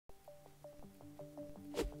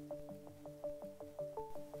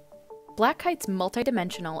Black Kite's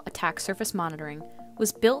multidimensional attack surface monitoring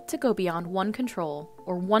was built to go beyond one control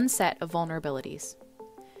or one set of vulnerabilities.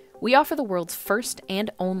 We offer the world's first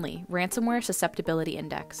and only Ransomware Susceptibility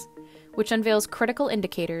Index, which unveils critical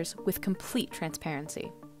indicators with complete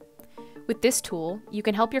transparency. With this tool, you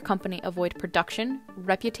can help your company avoid production,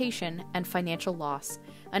 reputation, and financial loss,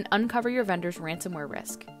 and uncover your vendor's ransomware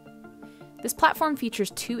risk. This platform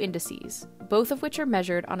features two indices, both of which are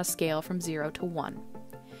measured on a scale from 0 to 1.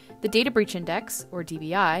 The Data Breach Index, or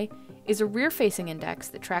DBI, is a rear-facing index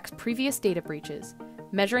that tracks previous data breaches,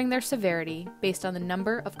 measuring their severity based on the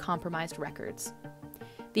number of compromised records.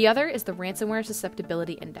 The other is the Ransomware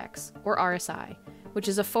Susceptibility Index, or RSI, which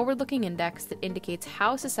is a forward-looking index that indicates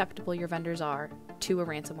how susceptible your vendors are to a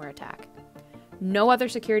ransomware attack. No other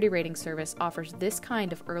security rating service offers this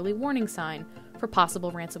kind of early warning sign for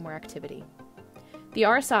possible ransomware activity. The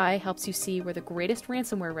RSI helps you see where the greatest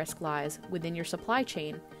ransomware risk lies within your supply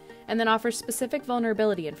chain, and then offers specific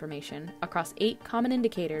vulnerability information across 8 common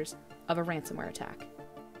indicators of a ransomware attack.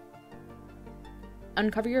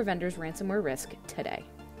 Uncover your vendor's ransomware risk today.